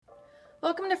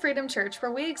Welcome to Freedom Church, where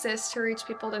we exist to reach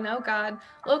people to know God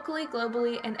locally,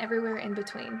 globally, and everywhere in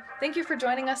between. Thank you for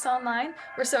joining us online.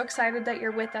 We're so excited that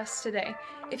you're with us today.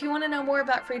 If you want to know more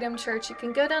about Freedom Church, you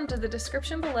can go down to the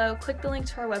description below, click the link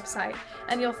to our website,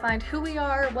 and you'll find who we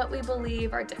are, what we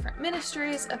believe, our different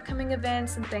ministries, upcoming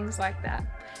events, and things like that.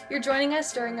 You're joining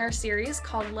us during our series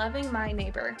called Loving My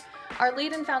Neighbor. Our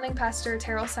lead and founding pastor,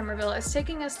 Terrell Somerville, is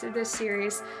taking us through this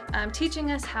series,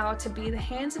 teaching us how to be the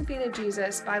hands and feet of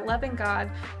Jesus by loving God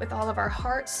with all of our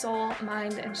heart, soul,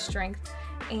 mind, and strength,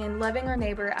 and loving our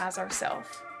neighbor as ourselves.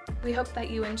 We hope that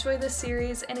you enjoy this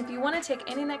series, and if you want to take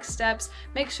any next steps,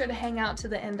 make sure to hang out to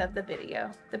the end of the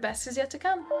video. The best is yet to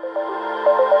come.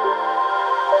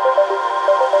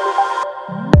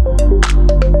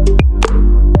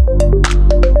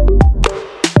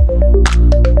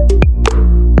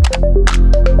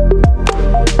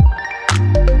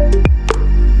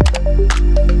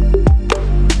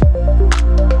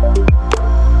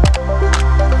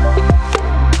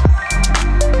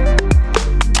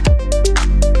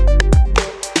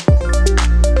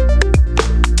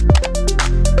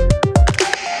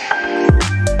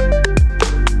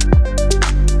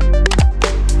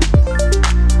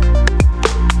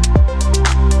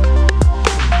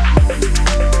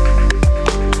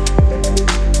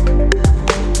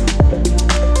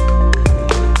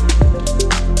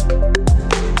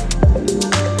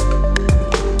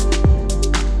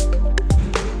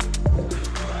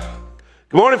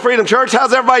 Good morning, Freedom Church.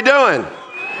 How's everybody doing?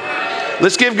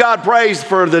 Let's give God praise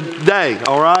for the day,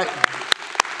 all right?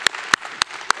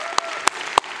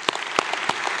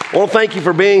 I want to thank you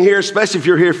for being here, especially if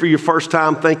you're here for your first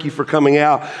time. Thank you for coming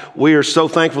out. We are so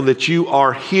thankful that you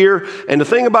are here. And the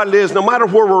thing about it is, no matter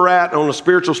where we're at on the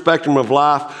spiritual spectrum of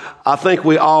life, I think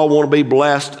we all want to be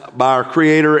blessed by our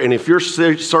Creator. And if you're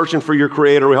searching for your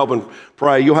Creator, we hope and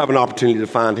pray you'll have an opportunity to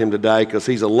find Him today because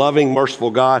He's a loving, merciful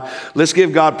God. Let's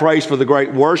give God praise for the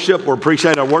great worship. We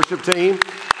appreciate our worship team.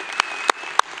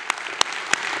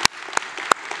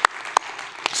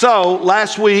 So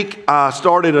last week, I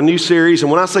started a new series,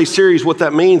 and when I say series, what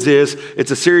that means is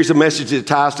it's a series of messages that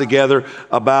ties together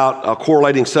about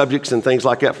correlating subjects and things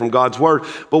like that from God's Word.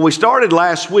 But we started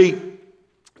last week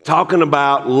talking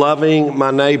about loving my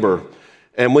neighbor,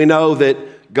 and we know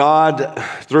that God,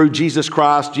 through Jesus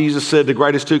Christ, Jesus said the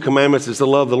greatest two commandments is to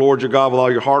love the Lord your God with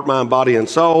all your heart, mind, body, and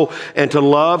soul, and to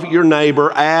love your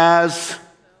neighbor as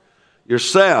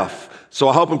yourself. So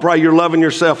I hope and pray you're loving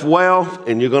yourself well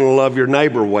and you're going to love your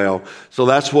neighbor well. So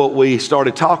that's what we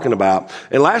started talking about.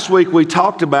 And last week we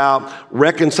talked about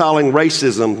reconciling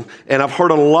racism, and I've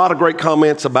heard a lot of great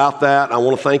comments about that. I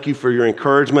want to thank you for your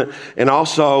encouragement. And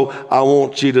also I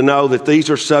want you to know that these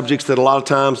are subjects that a lot of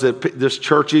times that there's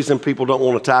churches and people don't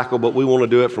want to tackle, but we want to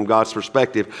do it from God's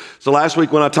perspective. So last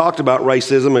week when I talked about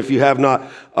racism, if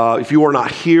you are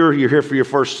not here, you're here for your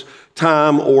first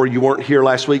time, or you weren't here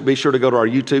last week, be sure to go to our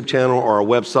YouTube channel or our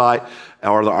website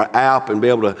or our app and be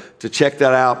able to check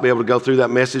that out, be able to go through that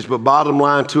message. But bottom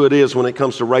line to it is, when it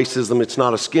comes to racism, it's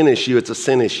not a skin issue, it's a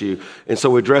sin issue. And so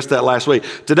we addressed that last week.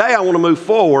 Today I want to move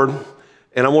forward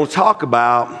and I want to talk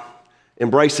about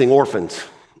embracing orphans.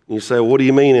 You say, well, what do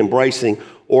you mean embracing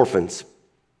orphans?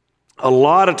 A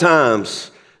lot of times,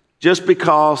 just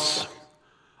because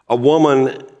a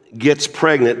woman gets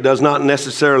pregnant does not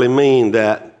necessarily mean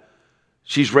that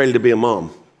she's ready to be a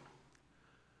mom.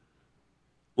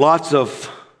 Lots of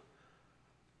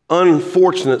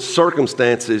unfortunate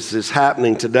circumstances is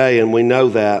happening today, and we know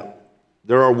that.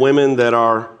 There are women that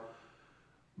are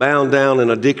bound down in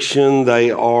addiction.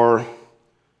 They are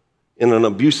in an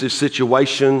abusive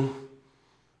situation.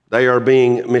 They are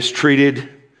being mistreated,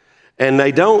 and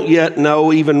they don't yet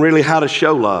know even really how to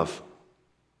show love.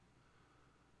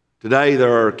 Today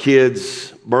there are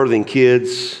kids, birthing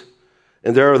kids,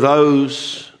 and there are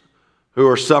those who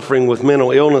are suffering with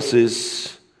mental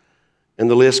illnesses, and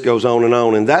the list goes on.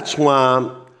 And that's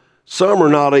why some are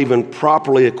not even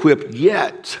properly equipped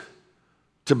yet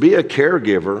to be a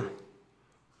caregiver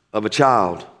of a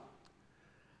child.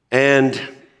 And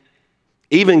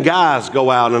even guys go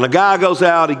out, and a guy goes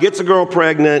out, he gets a girl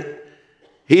pregnant,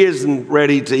 he isn't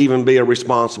ready to even be a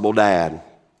responsible dad.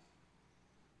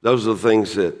 Those are the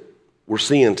things that we're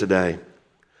seeing today.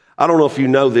 I don't know if you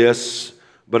know this,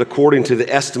 but according to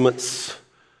the estimates,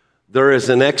 there is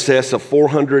an excess of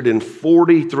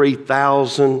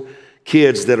 443,000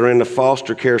 kids that are in the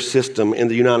foster care system in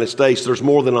the United States. There's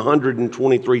more than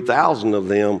 123,000 of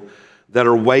them that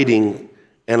are waiting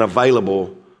and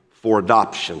available for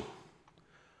adoption.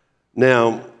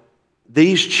 Now,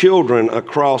 these children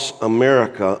across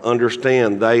America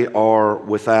understand they are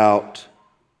without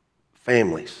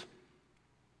families.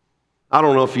 I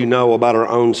don't know if you know about our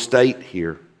own state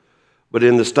here, but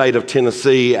in the state of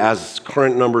Tennessee, as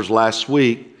current numbers last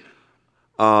week,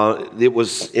 it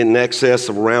was in excess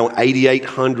of around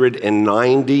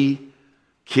 8,890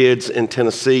 kids in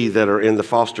Tennessee that are in the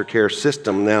foster care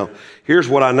system. Now, here's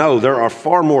what I know. There are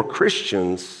far more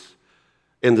Christians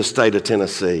in the state of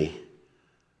Tennessee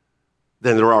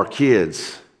than there are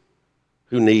kids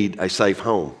who need a safe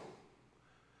home.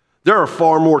 There are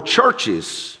far more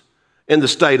churches in the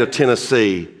state of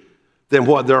Tennessee than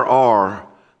what there are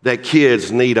that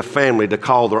kids need a family to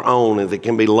call their own and that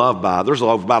can be loved by. There's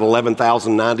about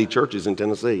 11,090 churches in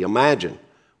Tennessee. Imagine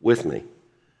with me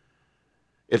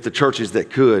if the churches that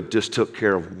could just took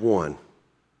care of one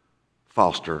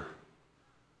foster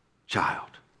child.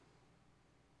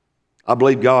 I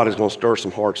believe God is going to stir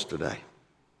some hearts today.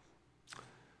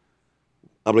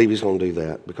 I believe he's going to do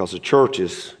that because the church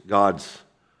is God's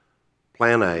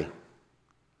plan A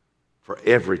for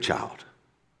every child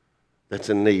that's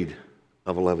in need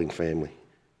of a loving family.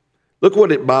 Look what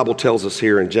the Bible tells us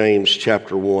here in James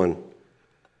chapter 1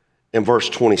 and verse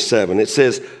 27. It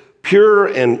says, pure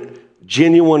and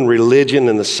genuine religion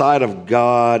in the sight of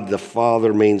God the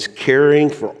Father means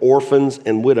caring for orphans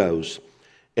and widows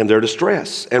in their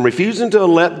distress and refusing to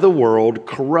let the world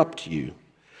corrupt you.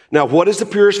 Now, what is the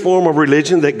purest form of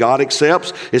religion that God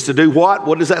accepts? Is to do what?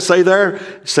 What does that say there?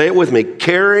 Say it with me.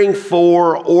 Caring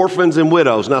for orphans and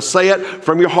widows. Now, say it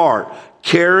from your heart.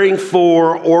 Caring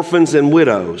for orphans and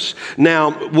widows.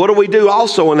 Now, what do we do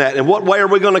also in that? In what way are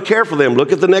we going to care for them?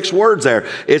 Look at the next words there.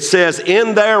 It says,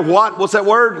 in their what? What's that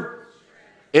word?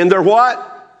 In their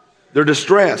what? Their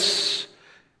distress.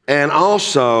 And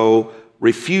also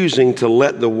refusing to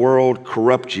let the world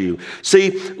corrupt you.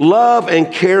 See, love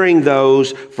and caring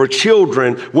those for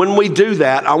children, when we do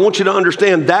that, I want you to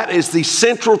understand that is the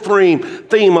central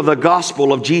theme of the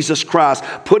gospel of Jesus Christ.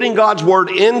 Putting God's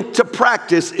word into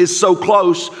practice is so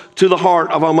close to the heart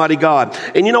of Almighty God.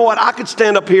 And you know what? I could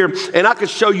stand up here and I could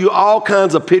show you all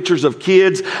kinds of pictures of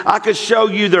kids. I could show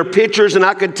you their pictures and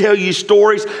I could tell you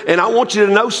stories. And I want you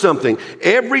to know something.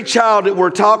 Every child that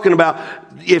we're talking about,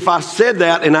 if I said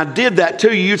that and I did that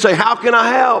to you, you'd say, how can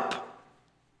I help?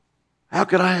 How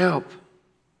can I help?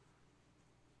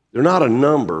 They're not a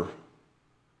number,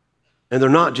 and they're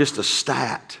not just a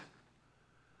stat.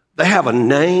 They have a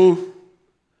name.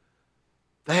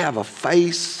 They have a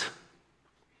face.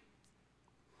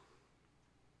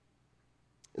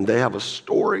 And they have a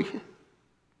story.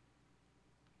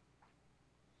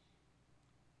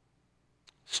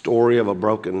 Story of a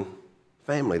broken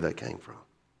family they came from.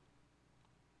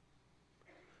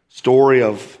 Story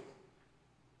of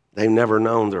they've never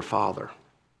known their father.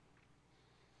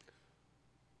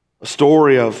 A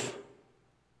story of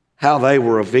how they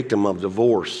were a victim of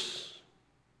divorce.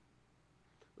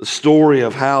 The story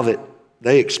of how that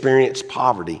they experienced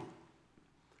poverty.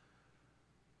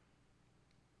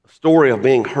 A story of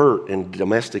being hurt in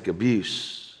domestic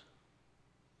abuse.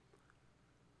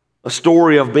 A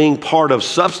story of being part of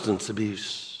substance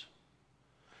abuse.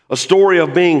 A story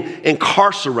of being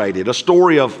incarcerated, a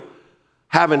story of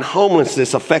having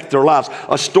homelessness affect their lives,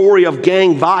 a story of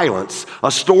gang violence,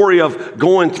 a story of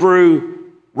going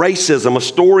through racism, a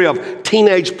story of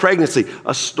teenage pregnancy,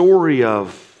 a story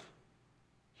of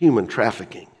human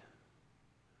trafficking.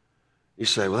 You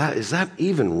say, well, is that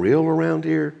even real around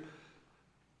here?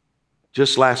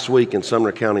 Just last week in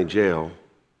Sumner County Jail,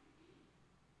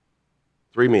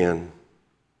 3 men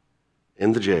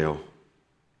in the jail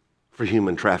for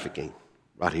human trafficking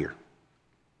right here.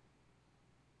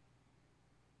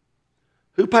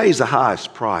 Who pays the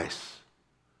highest price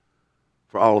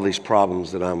for all of these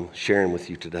problems that I'm sharing with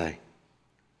you today?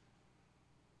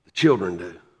 The children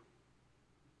do.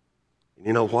 And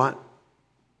you know what?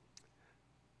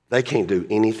 They can't do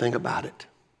anything about it.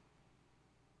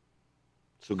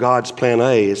 So God's plan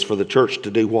A is for the church to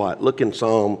do what? Look in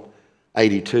Psalm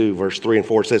 82, verse 3 and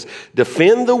 4. It says,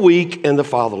 defend the weak and the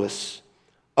fatherless.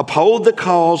 Uphold the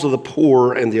cause of the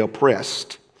poor and the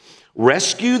oppressed.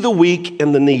 Rescue the weak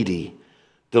and the needy.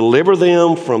 Deliver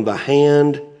them from the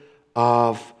hand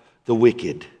of the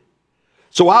wicked.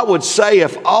 So I would say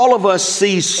if all of us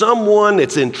see someone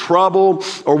that's in trouble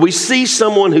or we see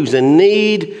someone who's in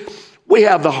need, we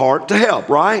have the heart to help,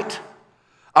 right?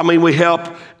 I mean, we help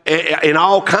in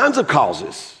all kinds of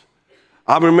causes.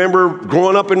 I remember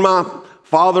growing up in my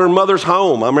father and mother's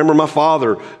home. I remember my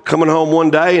father coming home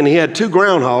one day and he had 2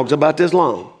 groundhogs about this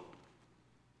long.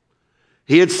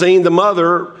 He had seen the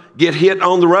mother get hit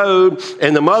on the road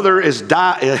and the mother has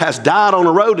died on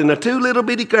the road and the 2 little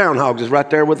bitty groundhogs is right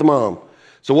there with the mom.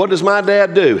 So what does my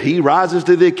dad do? He rises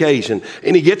to the occasion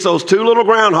and he gets those 2 little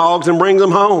groundhogs and brings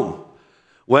them home.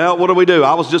 Well, what do?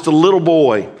 I was just a little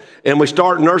boy, and we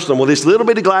started nursing them with this little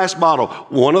bitty glass bottle.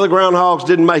 One of the groundhogs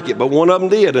didn't make it, but one of them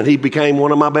did, and he became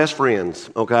one of my best friends,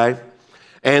 okay?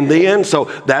 And then, so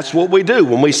that's what we do.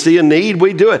 When we see a need,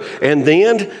 we do it. And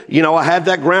then, I had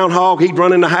that groundhog. He'd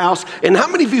run in the house. And how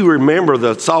many of you remember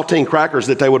the saltine crackers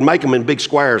that they would make them in big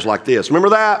squares like this? Remember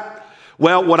that?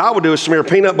 Well, what I would do is smear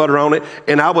peanut butter on it,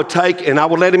 and I would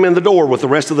let him in the door with the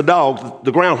rest of the dogs,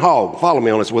 the groundhog. Follow me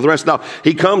on this, with the rest of the dogs.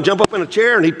 He'd come, jump up in a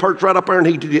chair, and he'd perch right up there, and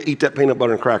he'd eat that peanut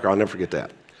butter and cracker. I'll never forget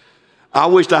that. I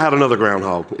wished I had another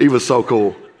groundhog. He was so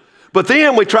cool. But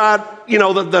then we tried,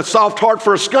 the soft heart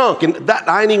for a skunk, and that,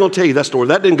 I ain't even gonna tell you that story.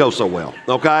 That didn't go so well,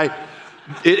 okay?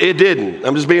 It didn't.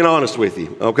 I'm just being honest with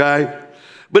you, okay?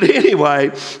 But anyway,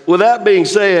 with that being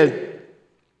said,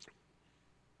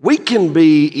 we can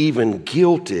be even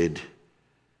guilted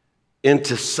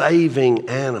into saving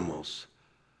animals.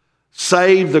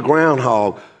 Save the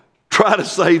groundhog. Try to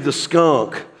save the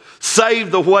skunk.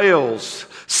 Save the whales.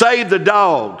 Save the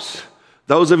dogs.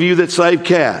 Those of you that save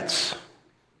cats.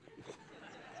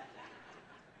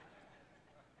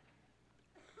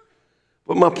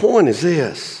 But my point is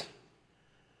this.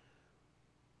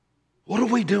 What are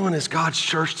we doing as God's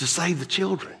church to save the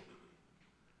children?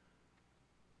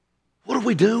 What are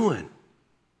we doing?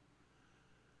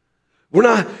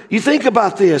 You think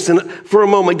about this and for a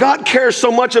moment. God cares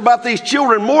so much about these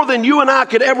children, more than you and I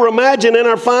could ever imagine in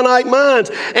our finite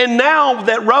minds. And now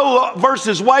that Roe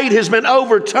versus Wade has been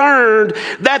overturned,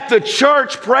 that the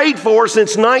church prayed for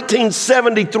since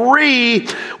 1973,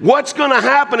 what's going to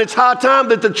happen? It's high time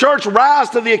that the church rise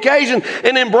to the occasion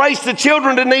and embrace the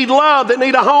children that need love, that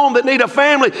need a home, that need a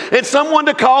family, and someone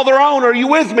to call their own. Are you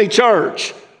with me,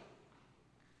 church?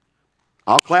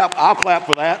 I'll clap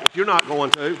for that if you're not going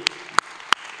to.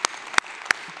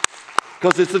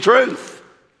 Because it's the truth.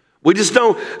 We just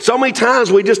don't, so many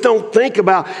times we just don't think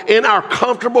about in our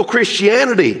comfortable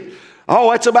Christianity.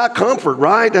 Oh, it's about comfort,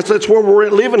 right? That's where we're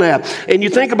living at. And you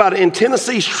think about it, in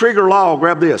Tennessee's trigger law,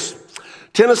 grab this.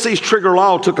 Tennessee's trigger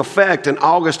law took effect in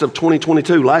August of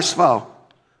 2022, last fall.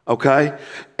 Okay?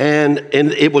 And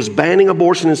it was banning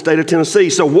abortion in the state of Tennessee.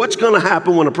 So what's going to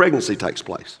happen when a pregnancy takes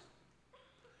place?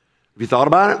 Have you thought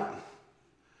about it?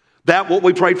 That what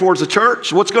we prayed for as a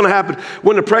church? What's going to happen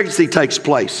when the pregnancy takes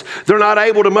place? They're not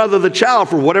able to mother the child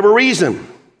for whatever reason.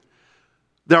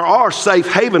 There are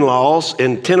safe haven laws,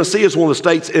 and Tennessee is one of the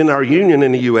states in our union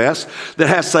in the U.S. that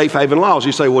has safe haven laws.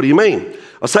 You say, what do you mean?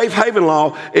 A safe haven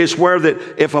law is where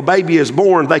that if a baby is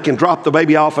born, they can drop the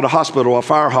baby off at a hospital, a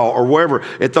fire hall, or wherever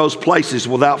at those places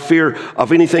without fear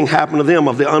of anything happening to them,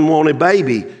 of the unwanted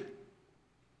baby.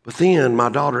 But then my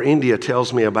daughter India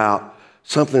tells me about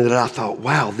something that I thought,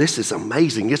 wow, this is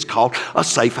amazing. It's called a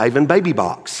safe haven baby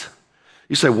box.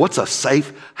 You say, what's a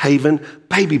safe haven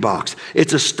baby box?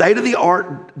 It's a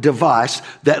state-of-the-art device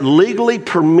that legally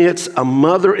permits a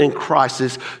mother in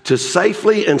crisis to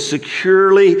safely and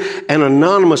securely and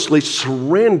anonymously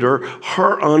surrender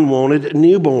her unwanted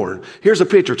newborn. Here's a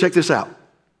picture. Check this out.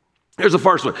 Here's the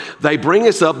first one. They bring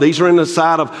this up. These are in the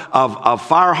side of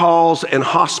fire halls and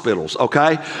hospitals,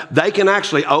 okay? They can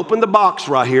actually open the box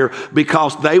right here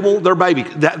because they want their baby.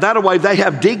 That way they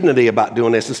have dignity about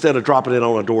doing this instead of dropping it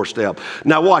on a doorstep.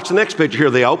 Now watch the next picture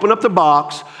here. They open up the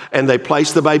box and they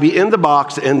place the baby in the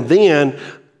box, and then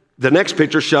the next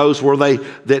picture shows where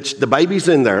the baby's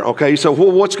in there, okay? So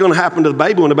what's going to happen to the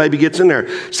baby when the baby gets in there?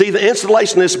 See, the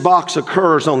installation of this box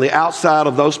occurs on the outside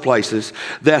of those places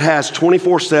that has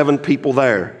 24/7 people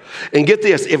there. And get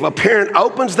this, if a parent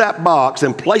opens that box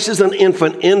and places an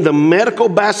infant in the medical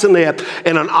bassinet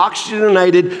in an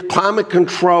oxygenated,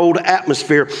 climate-controlled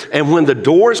atmosphere, and when the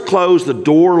door is closed, the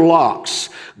door locks,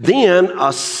 then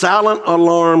a silent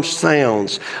alarm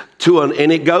sounds.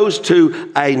 And it goes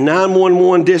to a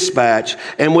 911 dispatch,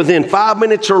 and within 5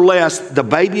 minutes or less, the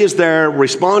baby is there,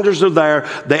 responders are there,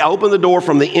 they open the door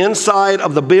from the inside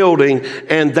of the building,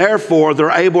 and therefore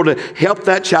they're able to help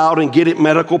that child and get it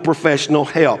medical professional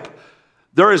help.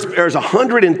 There's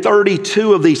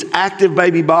 132 of these active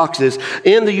baby boxes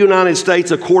in the United States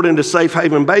according to Safe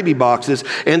Haven Baby Boxes,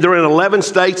 and they're in 11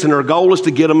 states, and their goal is to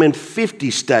get them in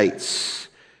 50 states.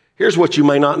 Here's what you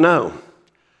may not know.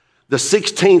 The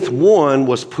 16th one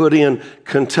was put in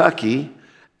Kentucky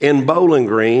in Bowling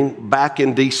Green back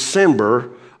in December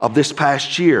of this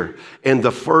past year. In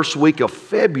the first week of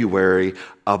February,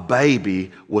 a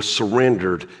baby was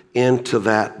surrendered into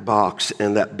that box,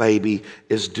 and that baby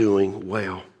is doing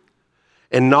well.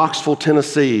 In Knoxville,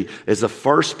 Tennessee is the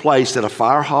first place at a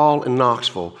fire hall in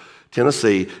Knoxville,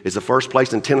 Tennessee, is the first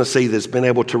place in Tennessee that's been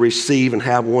able to receive and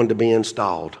have one to be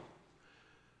installed.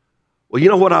 Well, you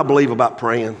know what I believe about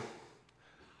praying?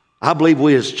 I believe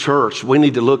we as church, we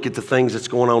need to look at the things that's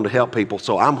going on to help people.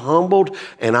 So I'm humbled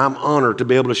and I'm honored to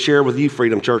be able to share with you,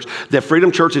 Freedom Church, that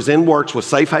Freedom Church is in works with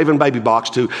Safe Haven Baby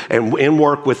Box and in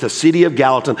work with the City of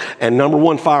Gallatin and Number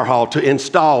One Fire Hall to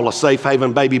install a Safe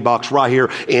Haven Baby Box right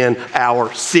here in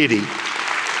our city.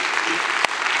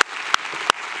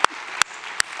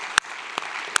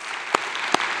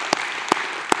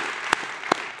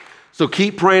 So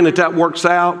keep praying that works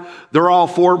out. They're all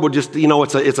for it. We'll just,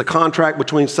 it's a contract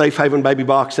between Safe Haven Baby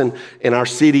Box and our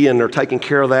city, and they're taking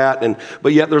care of that.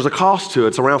 But yet there's a cost to it.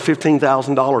 It's around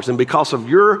 $15,000. And because of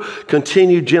your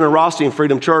continued generosity in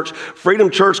Freedom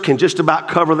Church can just about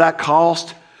cover that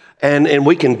cost. And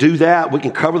we can do that. We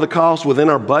can cover the cost within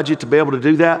our budget to be able to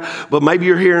do that. But maybe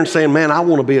you're here and saying, man, I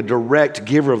want to be a direct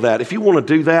giver of that. If you want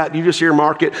to do that, you just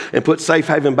earmark it and put Safe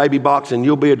Haven Baby Box and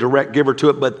you'll be a direct giver to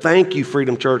it. But thank you,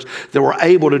 Freedom Church, that we're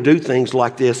able to do things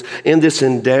like this in this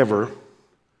endeavor.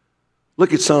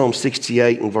 Look at Psalm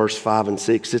 68 and verse 5 and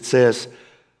 6. It says,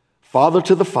 Father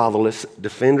to the fatherless,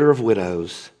 defender of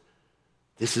widows,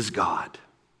 this is God,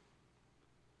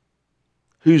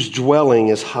 whose dwelling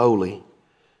is holy.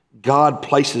 God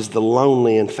places the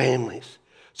lonely in families.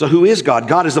 So who is God?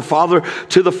 God is the father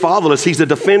to the fatherless. He's the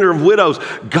defender of widows.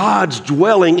 God's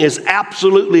dwelling is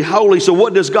absolutely holy. So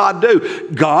what does God do?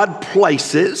 God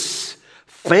places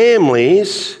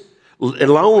families,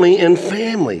 lonely in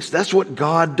families. That's what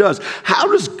God does.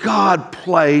 How does God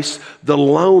place the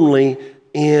lonely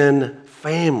in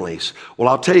families? Well,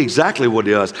 I'll tell you exactly what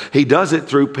he does. He does it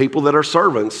through people that are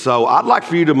servants. So I'd like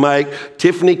for you to make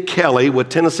Tiffany Kelly with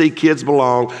Tennessee Kids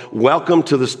Belong welcome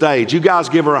to the stage. You guys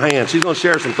give her a hand. She's going to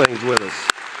share some things with us.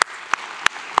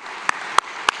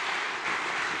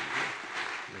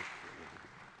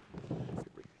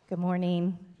 Good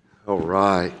morning. All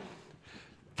right.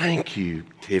 Thank you,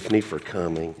 Tiffany, for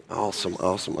coming. Awesome.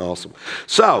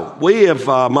 So we have,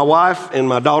 my wife and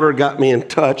my daughter got me in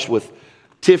touch with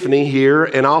Tiffany here,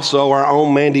 and also our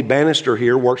own Mandy Bannister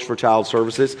here works for Child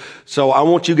Services. So I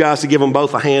want you guys to give them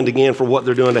both a hand again for what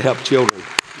they're doing to help children.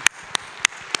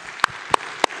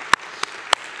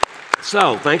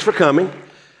 So thanks for coming.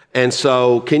 And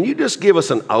so can you just give us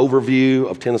an overview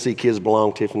of Tennessee Kids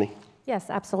Belong, Tiffany?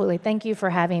 Yes, absolutely. Thank you for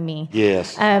having me.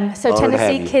 Yes. So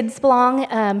Tennessee Kids Belong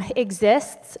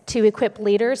exists to equip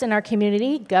leaders in our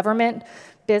community, government,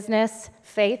 business,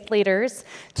 faith leaders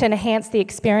to enhance the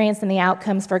experience and the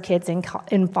outcomes for kids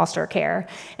in foster care.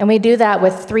 And we do that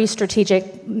with 3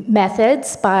 strategic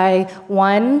methods. By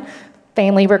 1,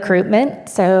 family recruitment.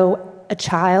 So a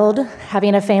child,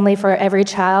 having a family for every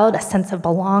child, a sense of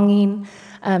belonging.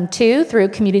 2, through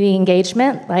community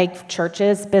engagement, like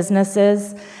churches,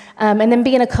 businesses. And then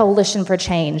being a coalition for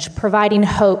change, providing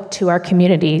hope to our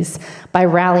communities by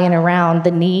rallying around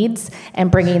the needs and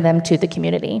bringing them to the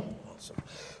community.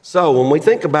 So when we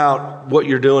think about what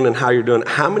you're doing and how you're doing it,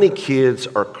 how many kids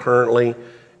are currently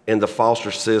in the foster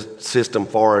system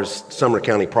far as Sumner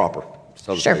County proper?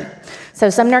 So to speak? So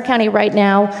Sumner County right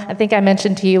now, I think I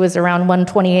mentioned to you, is around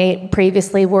 128.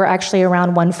 Previously, we're actually around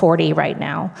 140 right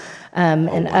now.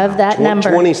 Of that number...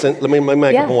 20, let me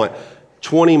make a point.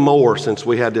 20 more since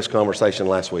we had this conversation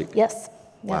last week. Yes.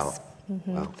 Wow.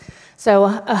 Mm-hmm. Wow. So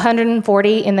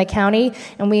 140 in the county,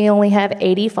 and we only have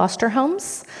 80 foster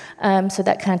homes. So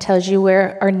that kind of tells you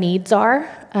where our needs are.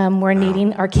 We're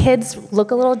needing, our kids look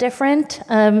a little different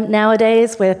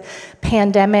nowadays with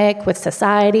pandemic, with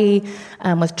society,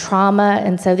 with trauma.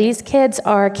 And so these kids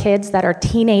are kids that are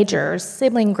teenagers,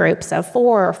 sibling groups of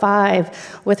 4 or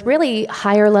 5 with really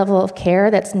higher level of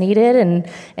care that's needed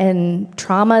and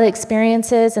trauma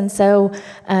experiences. And so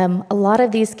a lot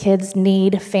of these kids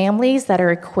need families that are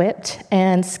equipped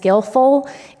and skillful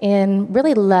in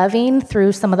really loving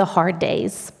through some of the hard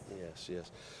days. Yes.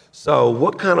 So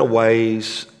what kind of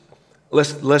ways,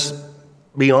 let's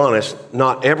be honest,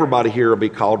 not everybody here will be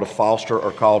called to foster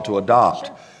or called to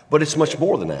adopt, but it's much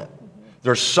more than that.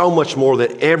 There's so much more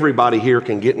that everybody here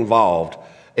can get involved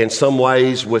in some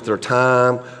ways with their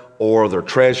time or their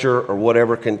treasure or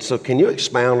whatever. So can you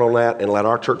expound on that and let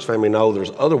our church family know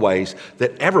there's other ways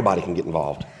that everybody can get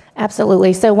involved?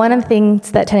 Absolutely. So one of the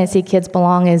things that Tennessee Kids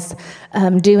Belong is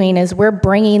doing is we're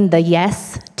bringing the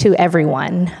yes to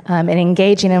everyone and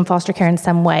engaging in foster care in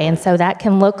some way. And so that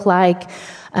can look like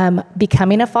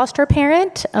becoming a foster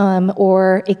parent,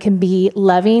 or it can be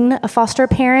loving a foster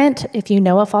parent. If you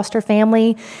know a foster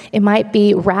family, it might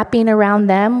be wrapping around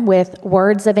them with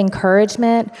words of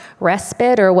encouragement,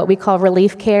 respite, or what we call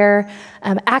relief care,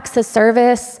 Acts of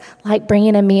service, like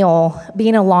bringing a meal,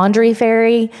 being a laundry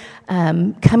fairy,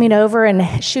 coming over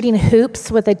and shooting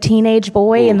hoops with a teenage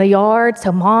boy in the yard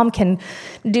so mom can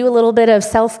do a little bit of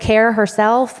self-care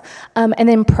herself, and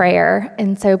then prayer.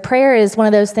 And so prayer is one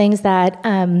of those things that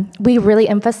we really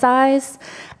emphasize.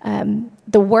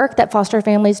 The work that foster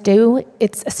families do,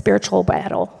 it's a spiritual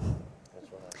battle.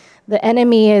 The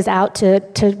enemy is out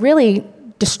to really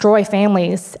destroy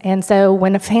families. And so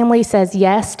when a family says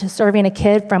yes to serving a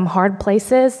kid from hard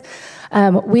places,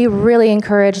 we really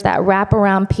encourage that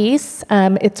wraparound piece.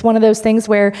 It's one of those things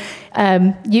where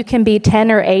you can be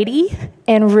 10 or 80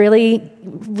 and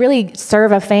really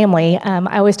serve a family.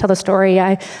 I always tell the story.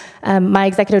 My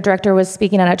executive director was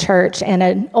speaking at a church, and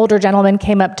an older gentleman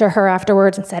came up to her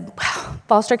afterwards and said, "Wow,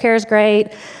 foster care is great.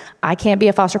 I can't be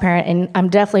a foster parent, and I'm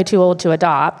definitely too old to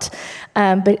adopt."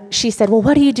 But she said, "Well,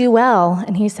 what do you do well?"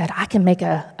 And he said, "I can make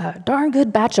a darn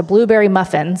good batch of blueberry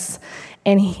muffins."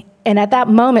 And at that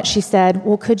moment, she said,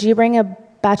 "Well, could you bring a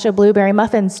batch of blueberry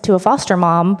muffins to a foster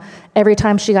mom every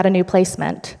time she got a new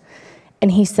placement?"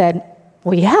 And he said,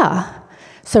 "Well, yeah."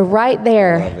 So right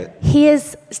there,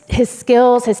 his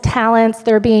skills, his talents,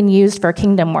 they're being used for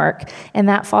kingdom work. And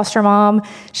that foster mom,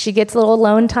 she gets a little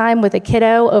alone time with a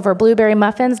kiddo over blueberry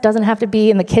muffins, doesn't have to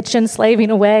be in the kitchen slaving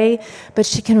away, but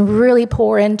she can really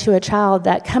pour into a child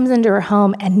that comes into her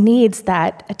home and needs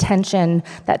that attention,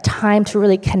 that time to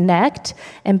really connect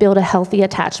and build a healthy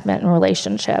attachment and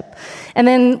relationship. And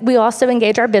then we also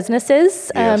engage our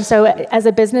businesses. Yes. So as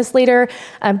a business leader,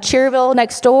 Cheerville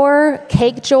next door,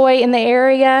 Cake Joy in the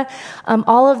area,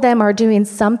 all of them are doing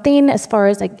something as far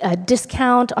as a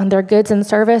discount on their goods and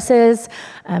services.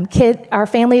 Our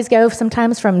families go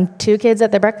sometimes from 2 kids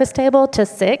at the breakfast table to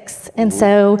 6. And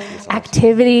so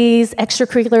activities,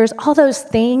 extracurriculars, all those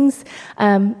things,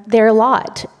 they're a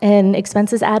lot and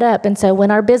expenses add up. And so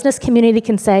when our business community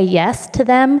can say yes to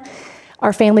them,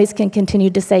 our families can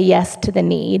continue to say yes to the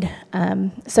need.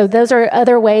 So those are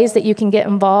other ways that you can get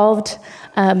involved.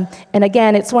 And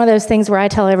again, it's one of those things where I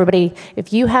tell everybody,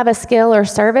 if you have a skill or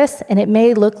service and it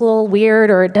may look a little weird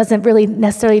or it doesn't really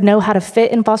necessarily know how to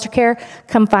fit in foster care,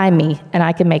 come find me and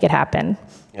I can make it happen.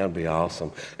 That'd be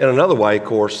awesome. And another way, of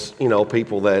course,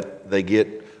 people that they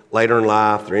get later in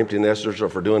life, they're empty nesters, or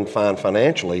if they're doing fine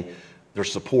financially,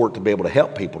 there's support to be able to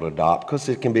help people to adopt, because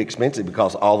it can be expensive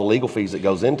because all the legal fees that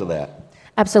goes into that.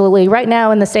 Absolutely. Right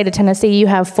now in the state of Tennessee, you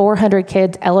have 400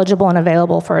 kids eligible and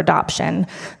available for adoption.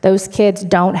 Those kids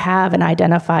don't have an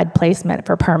identified placement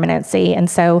for permanency. And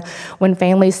so when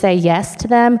families say yes to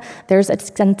them, there's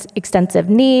extensive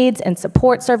needs and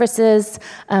support services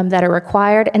that are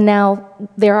required. And now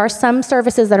there are some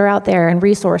services that are out there and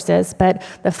resources, but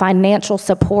the financial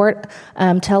support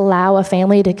to allow a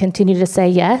family to continue to say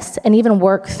yes and even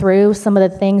work through some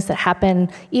of the things that happen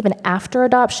even after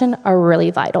adoption are really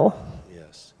vital.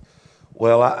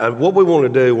 Well, what we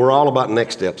want to do, we're all about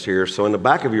next steps here. So in the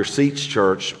back of your seats,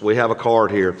 church, we have a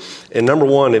card here. And number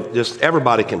one,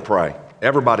 everybody can pray.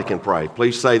 Everybody can pray.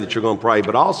 Please say that you're going to pray.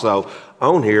 But also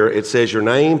on here, it says your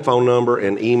name, phone number,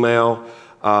 and email.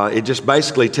 It just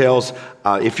basically tells,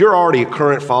 if you're already a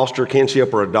current foster,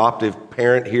 kinship, or adoptive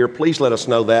parent here, please let us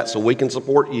know that so we can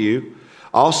support you.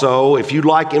 Also, if you'd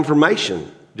like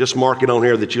information, just mark it on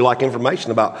here that you like information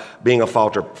about being a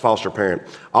foster parent.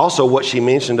 Also, what she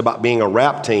mentioned about being a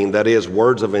RAP team, that is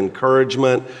words of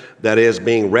encouragement, that is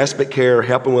being respite care,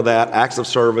 helping with that, acts of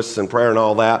service and prayer and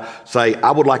all that. Say,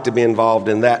 I would like to be involved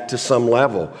in that to some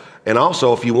level. And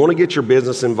also, if you want to get your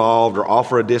business involved or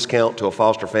offer a discount to a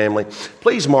foster family,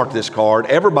 please mark this card.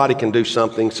 Everybody can do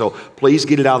something, so please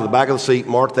get it out of the back of the seat,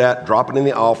 mark that, drop it in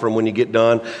the offering when you get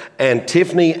done. And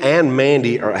Tiffany and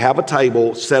Mandy have a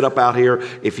table set up out here.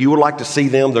 If you would like to see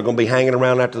them, they're going to be hanging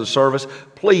around after the service.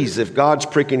 Please, if God's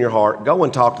pricking your heart, go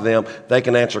and talk to them. They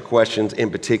can answer questions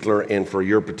in particular and for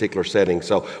your particular setting.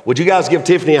 So would you guys give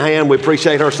Tiffany a hand? We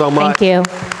appreciate her so much. Thank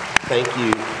you. Thank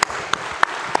you.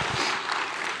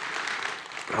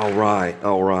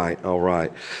 All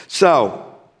right.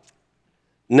 So,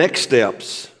 next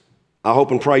steps. I hope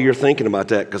and pray you're thinking about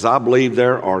that, because I believe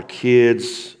there are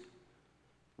kids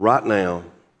right now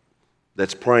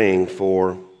that's praying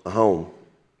for a home.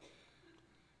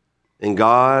 And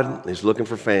God is looking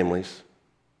for families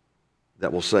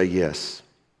that will say yes.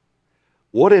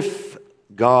 What if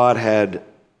God had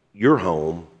your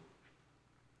home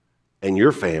and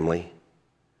your family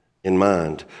in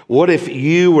mind? What if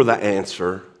you were the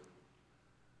answer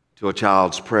to a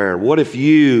child's prayer? What if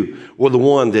you were the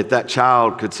one that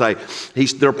child could say,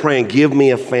 they're praying, give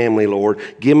me a family, Lord.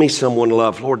 Give me someone to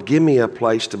love. Lord, give me a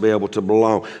place to be able to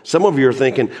belong. Some of you are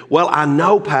thinking, well, I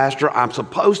know, Pastor, I'm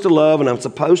supposed to love and I'm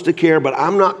supposed to care, but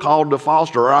I'm not called to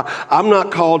foster, or I'm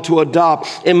not called to adopt.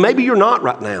 And maybe you're not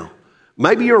right now.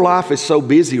 Maybe your life is so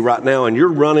busy right now and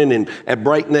you're running at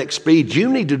breakneck speed.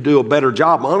 You need to do a better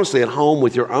job, honestly, at home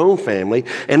with your own family,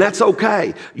 and that's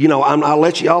okay. I'll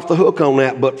let you off the hook on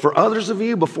that, but for others of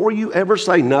you, before you ever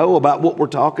say no about what we're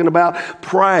talking about,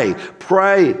 pray.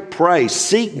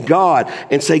 Seek God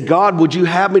and say, God, would you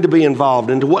have me to be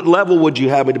involved? And to what level would you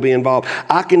have me to be involved?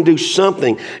 I can do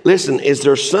something. Listen, is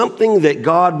there something that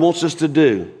God wants us to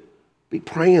do? Be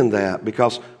praying that,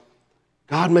 because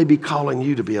God may be calling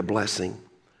you to be a blessing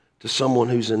to someone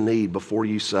who's in need before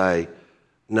you say,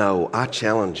 no. I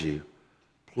challenge you.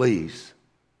 Please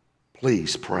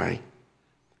pray.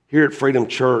 Here at Freedom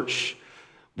Church,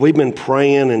 we've been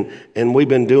praying and we've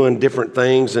been doing different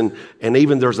things, and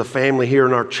even there's a family here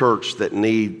in our church that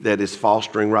is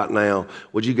fostering right now.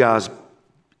 Would you guys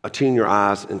attune your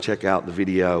eyes and check out the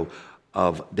video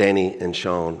of Danny and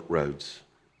Sean Rhodes?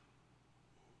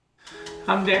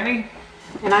 I'm Danny.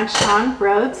 And I'm Sean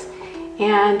Rhodes,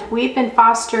 and we've been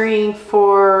fostering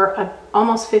for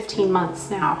almost 15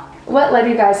 months now. What led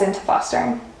you guys into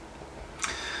fostering?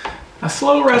 A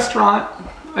slow restaurant,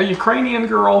 a Ukrainian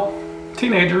girl,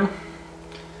 teenager,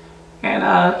 and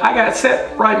I got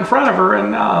sit right in front of her,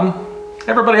 and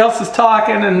everybody else is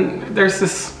talking, and there's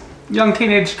this young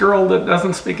teenage girl that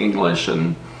doesn't speak English,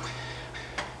 and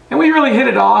we really hit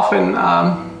it off, and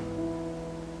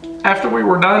after we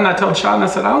were done, I told Sean, I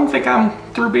said, I don't think I'm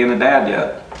through being a dad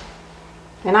yet.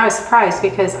 And I was surprised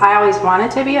because I always wanted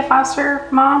to be a foster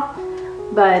mom,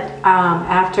 but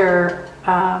after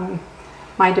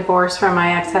my divorce from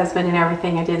my ex-husband and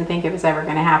everything, I didn't think it was ever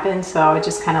going to happen, so I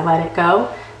just kind of let it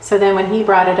go. So then when he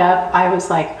brought it up, I was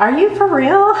like, are you for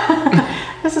real?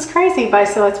 This is crazy.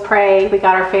 So let's pray. We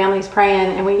got our families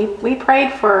praying, and we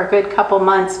prayed for a good couple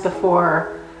months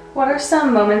before. What are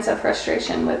some moments of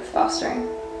frustration with fostering?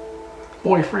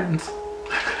 Boyfriends.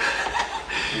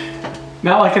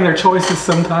 Not liking their choices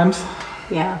sometimes.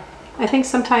 Yeah. I think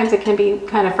sometimes it can be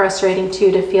kind of frustrating too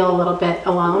to feel a little bit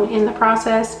alone in the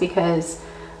process, because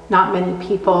not many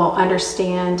people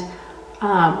understand.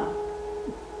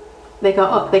 They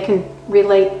can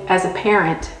relate as a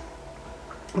parent,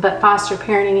 but foster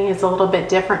parenting is a little bit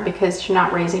different because you're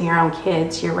not raising your own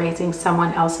kids, you're raising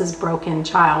someone else's broken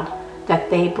child that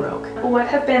they broke. What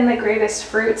have been the greatest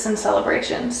fruits and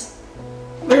celebrations?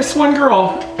 There's one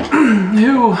girl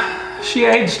who she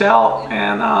aged out,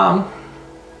 and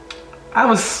I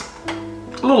was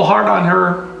a little hard on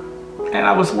her, and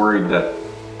I was worried about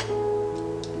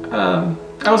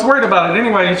it.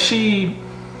 Anyway, she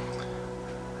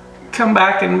come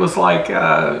back and was like,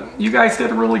 you guys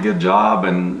did a really good job,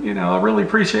 and I really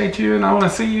appreciate you, and I want to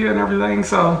see you and everything.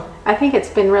 So I think it's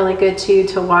been really good too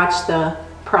to watch the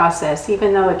process,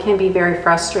 even though it can be very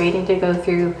frustrating to go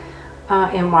through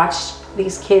and watch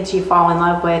these kids you fall in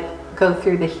love with go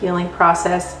through the healing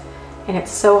process. And it's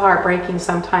so heartbreaking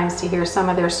sometimes to hear some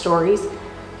of their stories,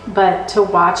 but to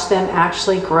watch them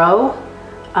actually grow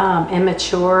and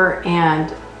mature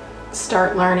and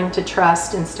start learning to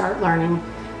trust and start learning.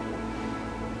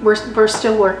 We're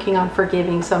still working on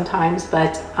forgiving sometimes,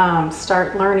 but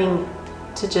start learning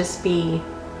to just be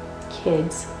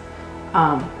kids.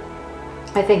 I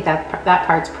think that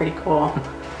part's pretty cool.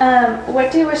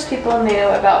 What do you wish people knew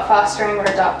about fostering or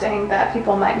adopting that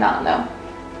people might not know?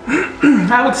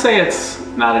 I would say it's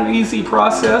not an easy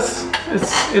process.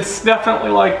 It's definitely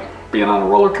like being on a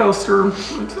roller coaster,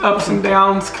 ups and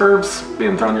downs, curves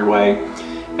being thrown your way.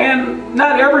 And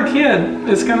not every kid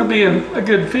is going to be a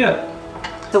good fit.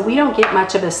 So we don't get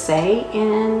much of a say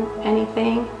in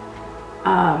anything.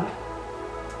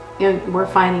 We're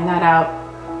finding that out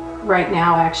right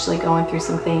now, actually going through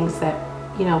some things that,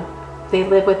 they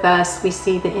live with us, we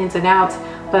see the ins and outs,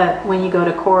 but when you go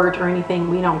to court or anything,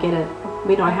 we don't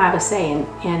have a say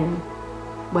in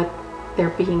what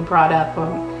they're being brought up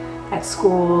at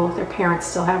school. Their parents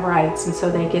still have rights, and so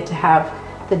they get to have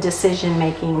the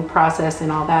decision-making process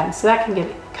and all that. And so that can get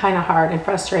kind of hard and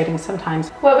frustrating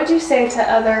sometimes. What would you say to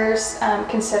others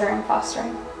considering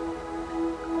fostering?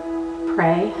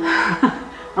 Pray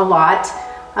a lot.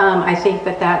 I think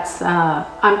that's,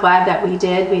 I'm glad that we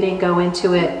did. We didn't go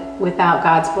into it without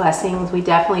God's blessings. We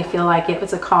definitely feel like it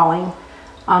was a calling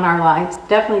on our lives.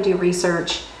 Definitely do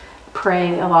research,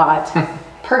 pray a lot.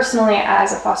 Personally,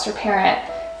 as a foster parent,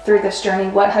 through this journey,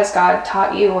 what has God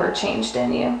taught you or changed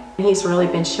in you? He's really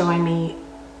been showing me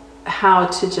how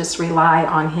to just rely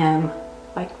on Him,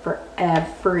 like for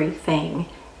everything.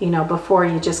 Before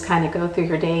you just kind of go through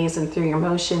your days and through your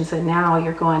motions, and now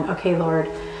you're going, okay, Lord,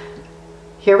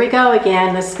 here we go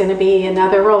again. This is going to be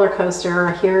another roller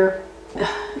coaster. Here,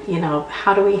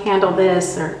 how do we handle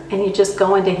this? And you just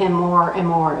go into him more and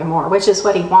more and more, which is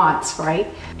what he wants, right?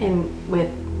 And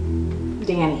with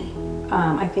Danny,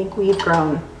 I think we've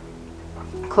grown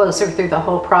closer through the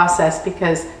whole process,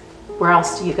 because where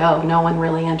else do you go? No one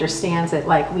really understands it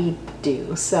like we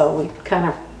do. So we kind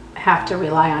of have to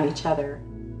rely on each other.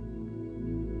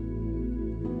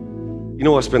 You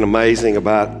know what's been amazing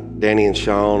about Danny and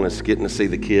Sean is getting to see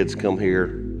the kids come here.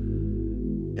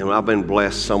 And I've been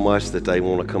blessed so much that they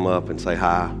want to come up and say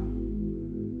hi.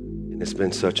 And it's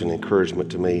been such an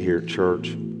encouragement to me here at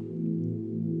church.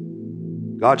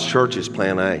 God's church is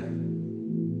plan A.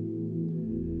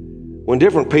 When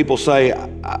different people say,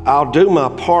 I'll do my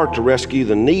part to rescue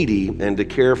the needy and to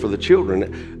care for the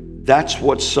children, that's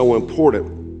what's so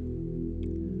important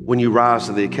when you rise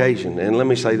to the occasion. And let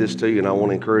me say this to you, and I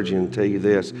want to encourage you and tell you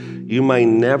this. You may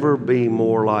never be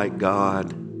more like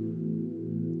God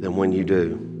than when you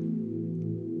do.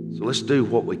 So let's do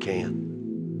what we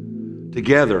can.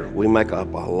 Together, we make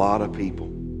up a lot of people.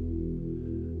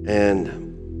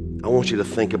 And I want you to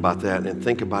think about that, and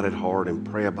think about it hard, and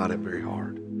pray about it very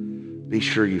hard. Be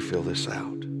sure you fill this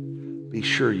out. Be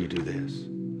sure you do this.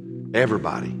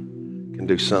 Everybody can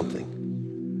do something.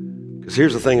 Because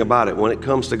here's the thing about it. When it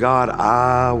comes to God,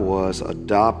 I was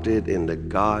adopted into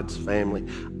God's family.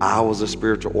 I was a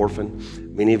spiritual orphan.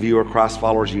 Many of you are Christ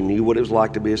followers. You knew what it was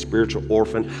like to be a spiritual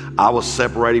orphan. I was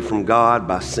separated from God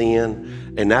by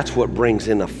sin. And that's what brings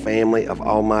in a family of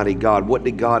Almighty God. What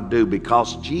did God do?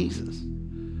 Because Jesus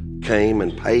came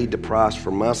and paid the price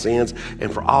for my sins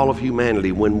and for all of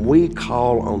humanity. When we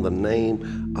call on the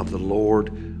name of the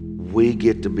Lord, we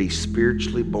get to be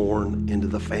spiritually born into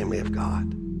the family of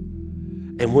God.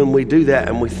 And when we do that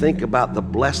and we think about the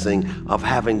blessing of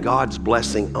having God's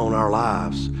blessing on our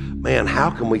lives, man,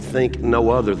 how can we think no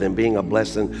other than being a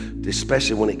blessing,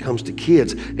 especially when it comes to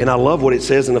kids? And I love what it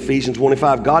says in Ephesians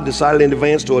 1:5. God decided in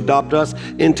advance to adopt us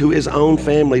into his own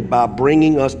family by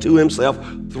bringing us to himself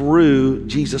through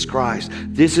Jesus Christ.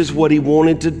 This is what he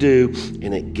wanted to do,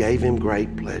 and it gave him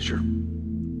great pleasure.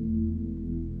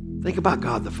 Think about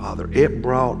God the Father. It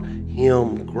brought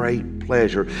him great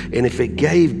pleasure. And if it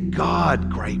gave God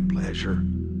great pleasure,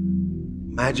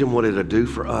 imagine what it'll do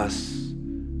for us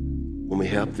when we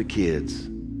help the kids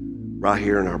right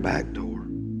here in our back door.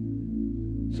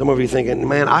 Some of you thinking,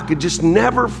 man, I could just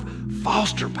never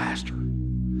foster pastor.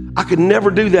 I could never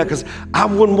do that because I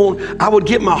would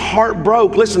get my heart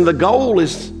broke. Listen, the goal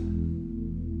is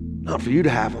not for you to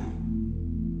have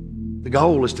them. The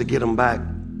goal is to get them back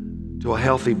to a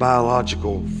healthy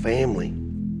biological family.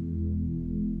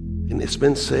 And it's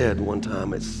been said one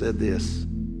time, it said this: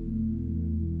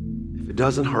 if it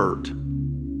doesn't hurt,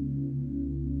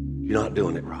 you're not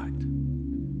doing it right.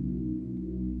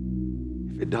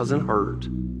 If it doesn't hurt,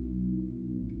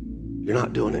 you're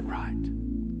not doing it right.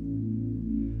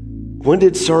 When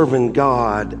did serving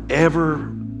God ever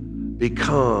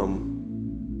become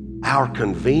our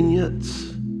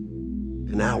convenience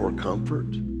and our comfort?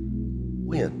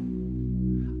 When?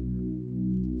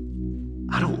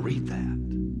 I don't read that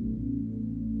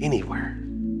anywhere.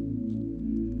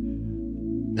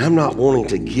 I'm not wanting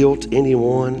to guilt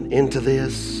anyone into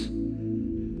this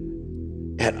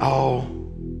at all,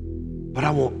 but I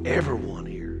want everyone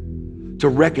here to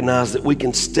recognize that we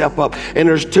can step up. And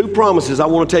there's two promises I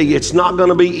want to tell you. It's not going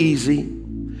to be easy.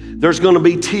 There's going to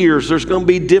be tears. There's going to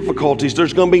be difficulties.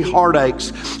 There's going to be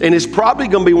heartaches. And it's probably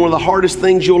going to be one of the hardest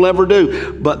things you'll ever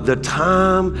do. But the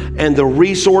time and the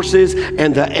resources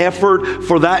and the effort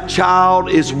for that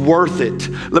child is worth it.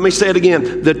 Let me say it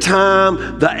again. The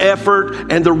time, the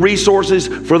effort, and the resources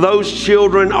for those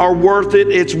children are worth it.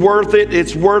 It's worth it.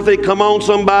 It's worth it. Come on,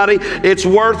 somebody. It's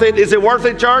worth it. Is it worth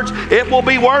it, church? It will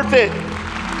be worth it.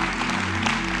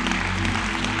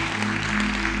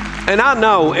 And I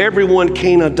know everyone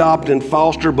can adopt and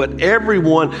foster, but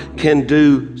everyone can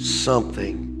do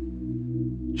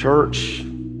something. Church,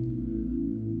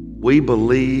 we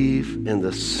believe in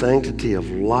the sanctity of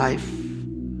life.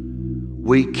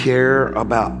 We care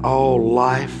about all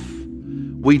life.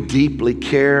 We deeply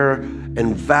care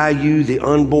and value the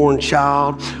unborn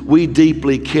child. We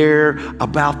deeply care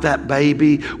about that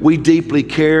baby. We deeply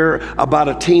care about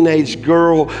a teenage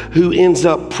girl who ends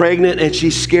up pregnant and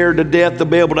she's scared to death to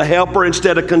be able to help her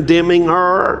instead of condemning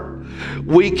her.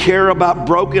 We care about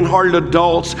brokenhearted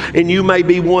adults, and you may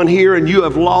be one here and you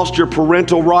have lost your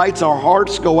parental rights. Our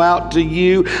hearts go out to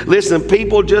you. Listen,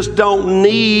 people just don't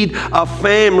need a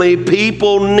family.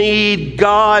 People need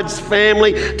God's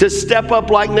family to step up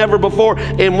like never before,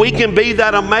 and we can be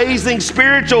that amazing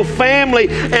spiritual family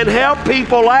and help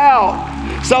people out.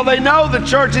 So they know the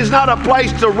church is not a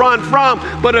place to run from,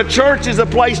 but a church is a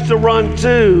place to run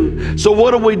to. So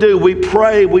what do? We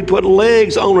pray, we put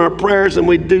legs on our prayers, and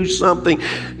we do something.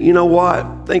 You know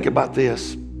what? Think about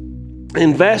this.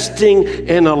 Investing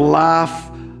in a life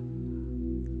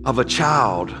of a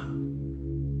child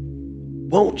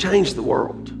won't change the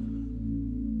world.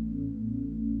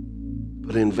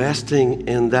 But investing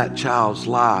in that child's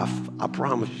life, I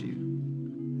promise you,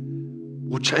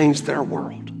 will change their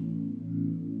world.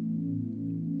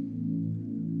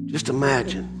 Just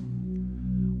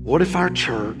imagine, what if our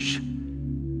church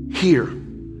here,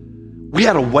 we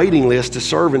had a waiting list to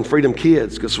serve in Freedom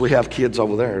Kids, because we have kids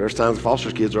over there. There's times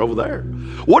Foster's kids are over there.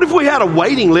 What if we had a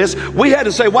waiting list? We had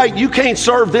to say, wait, you can't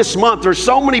serve this month. There's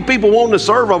so many people wanting to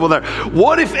serve over there.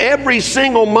 What if every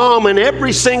single mom and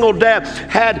every single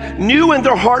dad knew in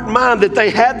their heart and mind that they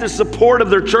had the support of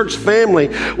their church family?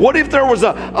 What if there was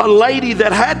a lady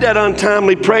that had that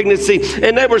untimely pregnancy,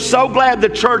 and they were so glad the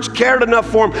church cared enough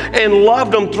for them and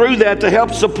loved them through that to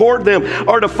help support them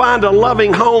or to find a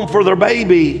loving home for their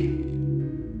baby?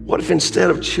 What if instead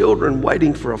of children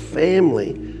waiting for a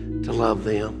family to love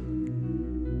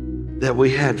them, that we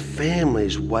had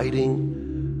families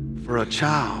waiting for a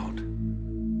child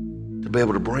to be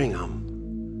able to bring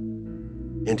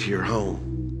them into your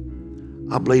home?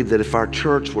 I believe that if our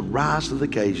church would rise to the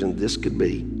occasion, this could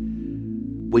be.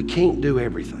 We can't do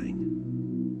everything,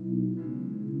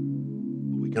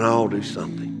 but we can all do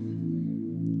something.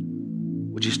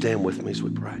 Would you stand with me as we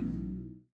pray?